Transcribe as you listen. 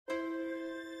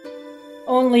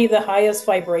Only the highest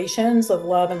vibrations of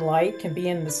love and light can be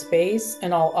in the space,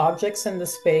 and all objects in the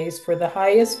space for the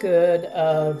highest good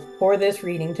of, for this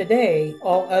reading today,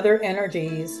 all other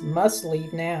energies must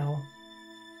leave now.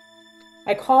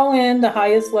 I call in the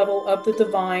highest level of the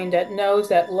divine that knows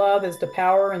that love is the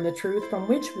power and the truth from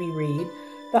which we read,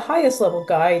 the highest level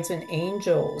guides and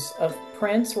angels of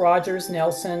Prince Rogers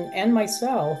Nelson and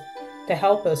myself to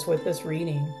help us with this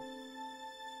reading.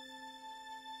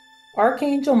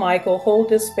 Archangel Michael, hold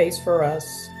this space for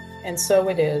us, and so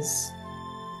it is.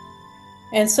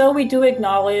 And so we do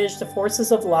acknowledge the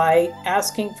forces of light,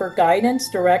 asking for guidance,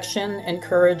 direction, and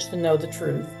courage to know the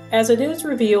truth, as it is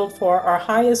revealed for our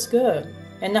highest good,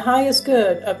 and the highest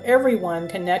good of everyone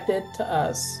connected to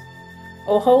us.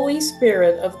 O Holy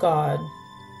Spirit of God,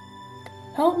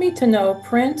 help me to know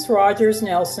Prince Rogers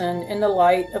Nelson in the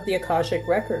light of the Akashic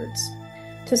Records,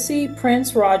 to see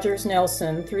Prince Rogers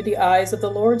Nelson through the eyes of the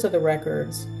Lords of the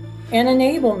Records, and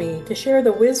enable me to share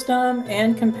the wisdom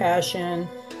and compassion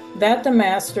that the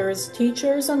Masters,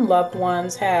 teachers, and loved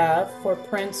ones have for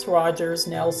Prince Rogers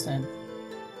Nelson.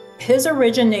 His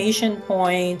origination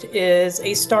point is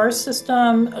a star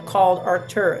system called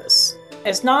Arcturus.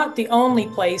 It's not the only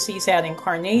place he's had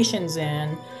incarnations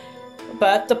in,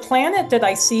 but the planet that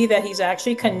I see that he's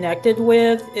actually connected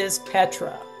with is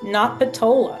Petra, not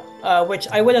Ptola. Which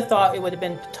I would have thought it would have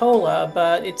been Ptola,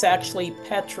 but it's actually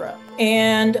Petra.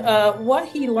 And what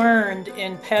he learned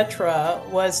in Petra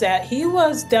was that he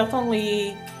was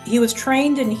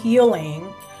trained in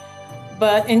healing,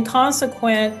 but in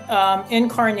consequent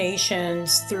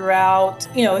incarnations throughout,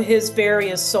 his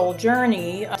various soul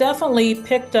journey, definitely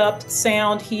picked up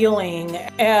sound healing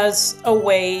as a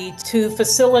way to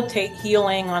facilitate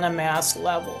healing on a mass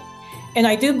level. And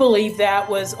I do believe that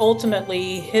was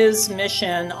ultimately his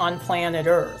mission on planet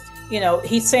Earth.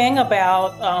 He sang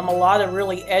about a lot of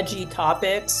really edgy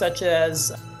topics, such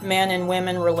as men and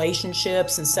women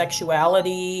relationships and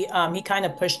sexuality. He kind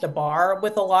of pushed the bar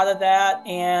with a lot of that.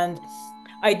 And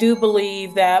I do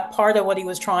believe that part of what he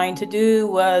was trying to do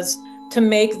was to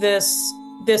make this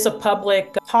a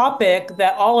public topic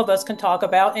that all of us can talk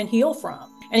about and heal from.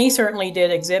 And he certainly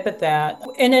did exhibit that.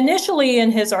 And initially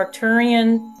in his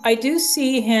Arcturian, I do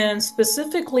see him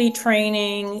specifically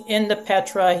training in the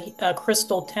Petra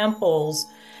crystal temples.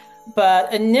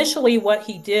 But initially what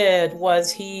he did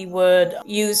was he would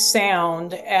use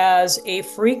sound as a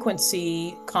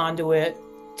frequency conduit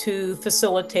to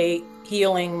facilitate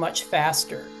healing much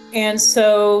faster. And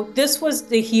so this was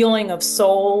the healing of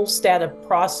souls that have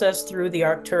processed through the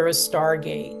Arcturus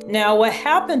Stargate. Now, what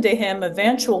happened to him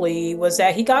eventually was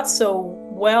that he got so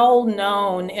well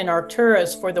known in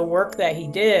Arcturus for the work that he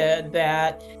did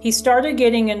that he started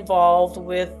getting involved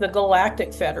with the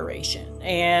Galactic Federation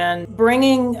and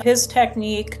bringing his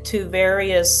technique to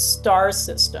various star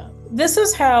systems. This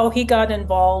is how he got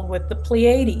involved with the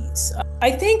Pleiades. I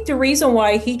think the reason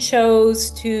why he chose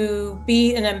to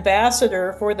be an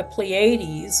ambassador for the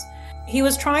Pleiades, he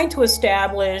was trying to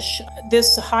establish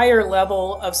this higher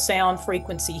level of sound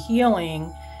frequency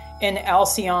healing in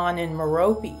Alcyon and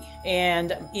Merope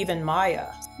and even Maya.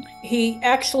 He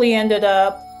actually ended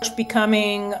up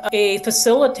becoming a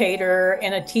facilitator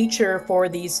and a teacher for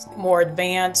these more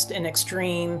advanced and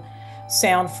extreme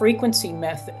sound frequency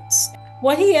methods.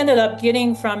 What he ended up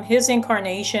getting from his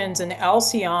incarnations in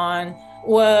Alcyon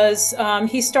was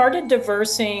he started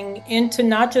diversing into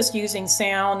not just using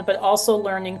sound, but also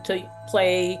learning to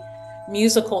play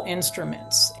musical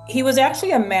instruments. He was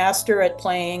actually a master at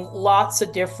playing lots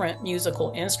of different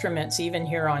musical instruments, even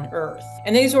here on Earth.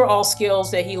 And these were all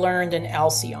skills that he learned in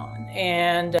Alcyon.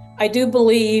 And I do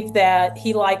believe that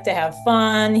he liked to have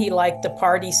fun. He liked the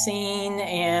party scene,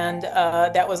 and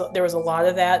there was a lot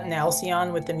of that in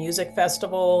Alcyon with the music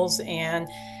festivals. And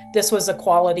this was a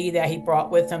quality that he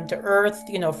brought with him to Earth,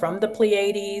 from the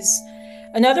Pleiades.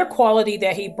 Another quality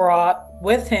that he brought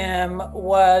with him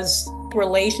was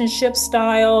relationship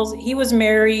styles. He was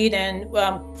married and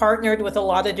partnered with a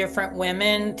lot of different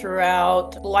women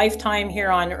throughout lifetime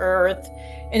here on Earth.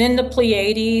 And in the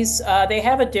Pleiades, they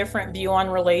have a different view on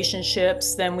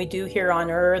relationships than we do here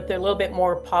on Earth. They're a little bit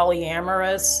more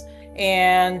polyamorous.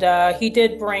 And he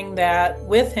did bring that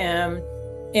with him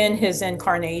in his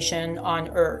incarnation on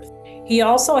Earth. He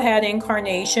also had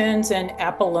incarnations in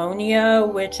Apollonia,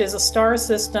 which is a star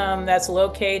system that's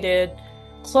located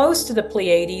close to the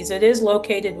Pleiades. It is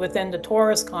located within the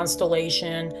Taurus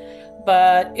constellation,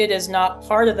 but it is not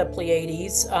part of the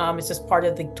Pleiades. It's just part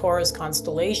of the Taurus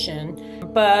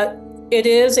constellation. But It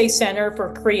is a center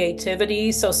for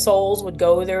creativity, so souls would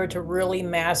go there to really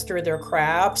master their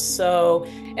crafts.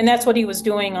 And that's what he was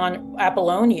doing on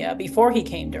Apollonia before he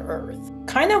came to Earth.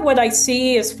 Kind of what I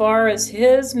see as far as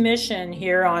his mission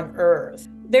here on Earth.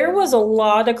 There was a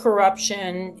lot of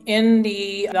corruption in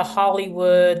the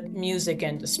Hollywood music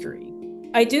industry.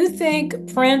 I do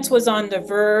think Prince was on the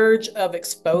verge of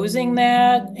exposing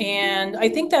that, and I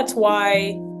think that's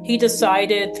why he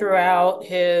decided throughout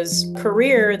his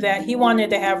career that he wanted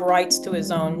to have rights to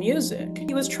his own music.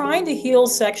 He was trying to heal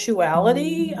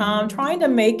sexuality, trying to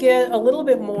make it a little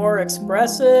bit more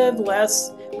expressive,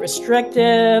 less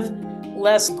restrictive,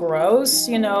 less gross.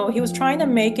 He was trying to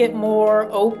make it more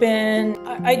open.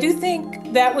 I do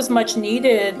think that was much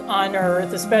needed on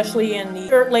Earth, especially in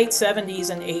the late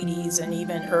 70s and 80s and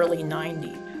even early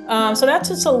 90s. So that's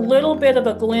just a little bit of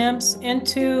a glimpse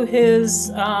into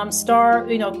his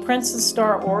Prince's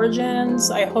star origins.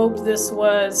 I hope this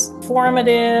was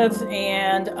formative,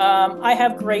 and I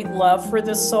have great love for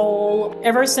this soul.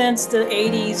 Ever since the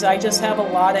 80s, I just have a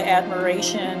lot of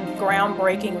admiration,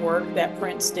 groundbreaking work that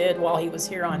Prince did while he was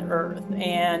here on Earth.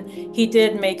 And he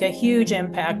did make a huge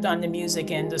impact on the music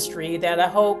industry that I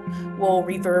hope will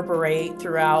reverberate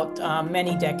throughout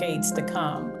many decades to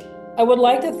come. I would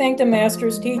like to thank the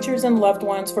masters, teachers, and loved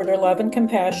ones for their love and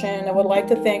compassion. I would like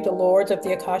to thank the lords of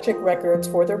the Akashic Records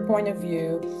for their point of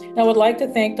view. And I would like to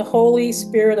thank the Holy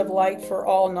Spirit of Light for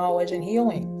all knowledge and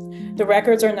healing. The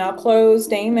records are now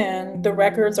closed, amen. The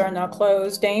records are now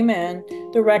closed, amen.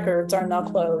 The records are now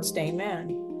closed,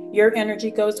 amen. Your energy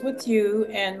goes with you,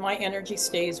 and my energy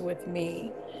stays with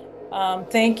me.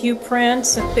 Thank you,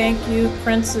 Prince, and thank you,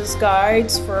 Prince's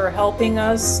guides, for helping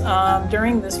us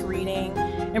during this reading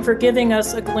and for giving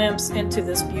us a glimpse into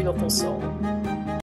this beautiful soul.